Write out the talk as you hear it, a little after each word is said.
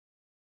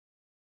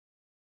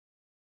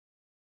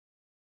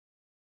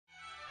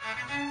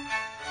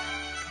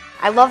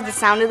I love the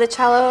sound of the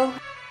cello.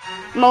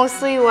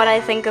 Mostly what I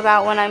think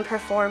about when I'm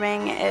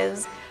performing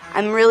is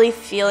I'm really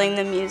feeling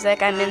the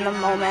music, I'm in the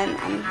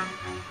moment, I'm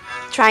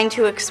trying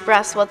to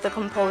express what the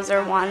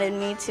composer wanted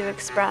me to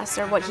express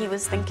or what he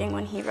was thinking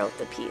when he wrote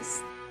the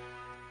piece.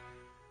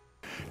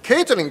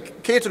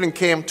 Caitlin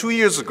came 2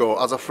 years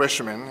ago as a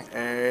freshman,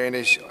 and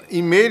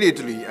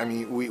immediately,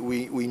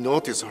 we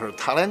noticed her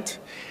talent.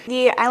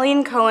 The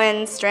Eileen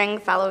Cohen String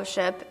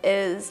Fellowship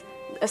is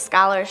a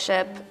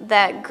scholarship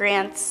that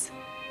grants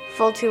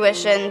full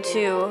tuition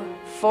to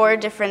 4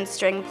 different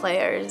string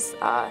players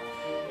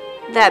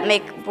that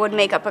would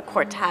make up a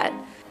quartet.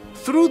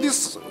 Through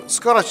this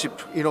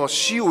scholarship,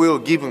 she will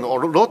give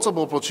lots of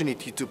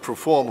opportunity to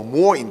perform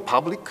more in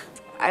public.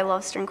 I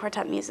love string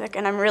quartet music,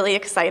 and I'm really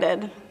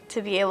excited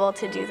to be able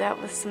to do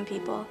that with some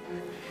people.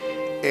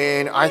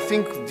 And I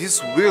think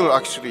this will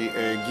actually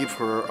give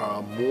her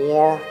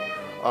more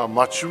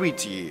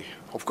maturity,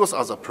 of course,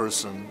 as a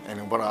person,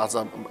 but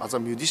as a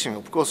musician,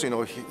 of course,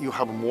 you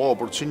have more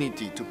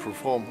opportunity to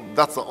perform.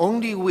 That's the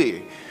only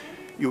way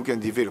you can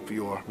develop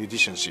your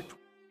musicianship.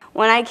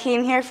 When I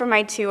came here for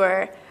my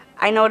tour,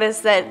 I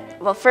noticed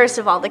that, well, first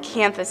of all, the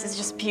campus is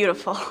just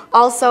beautiful.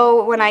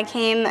 Also, when I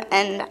came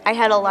and I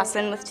had a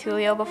lesson with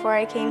Tullio before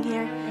I came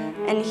here,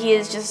 and he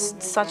is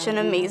just such an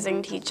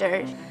amazing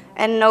teacher.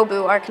 And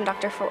Nobu, our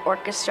conductor for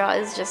orchestra,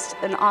 is just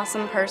an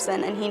awesome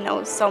person, and he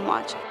knows so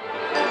much.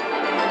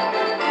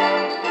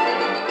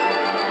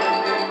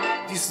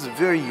 This is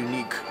very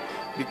unique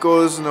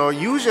because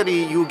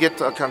usually you get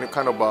a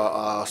kind of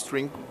a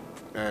string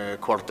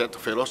quartet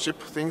fellowship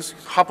things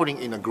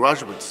happening in a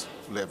graduate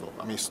level.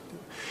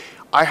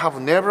 I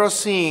have never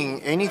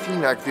seen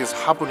anything like this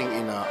happening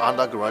in an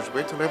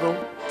undergraduate level.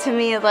 To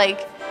me,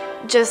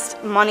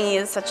 just money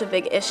is such a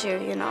big issue,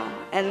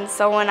 And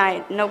so when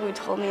Nobu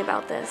told me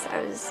about this,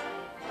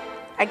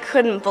 I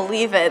couldn't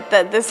believe it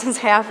that this is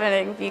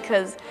happening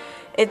because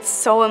it's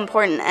so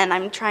important, and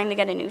I'm trying to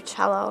get a new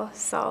cello,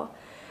 so.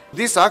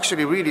 This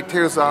actually really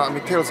tells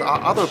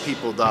other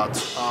people that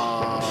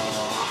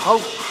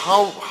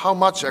how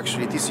much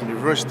actually this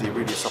university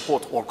really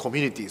supports, or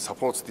community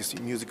supports these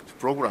music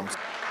programs.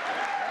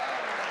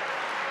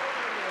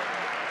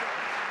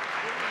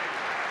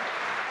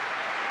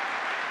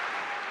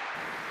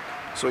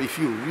 So if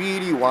you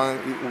really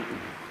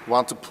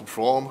want to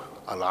perform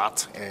a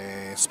lot,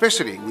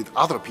 especially with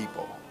other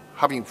people,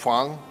 having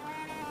fun,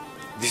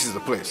 this is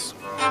the place.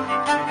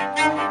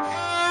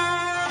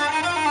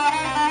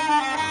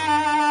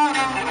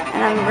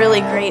 And I'm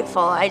really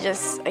grateful. I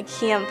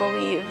can't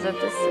believe that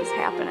this is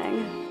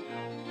happening.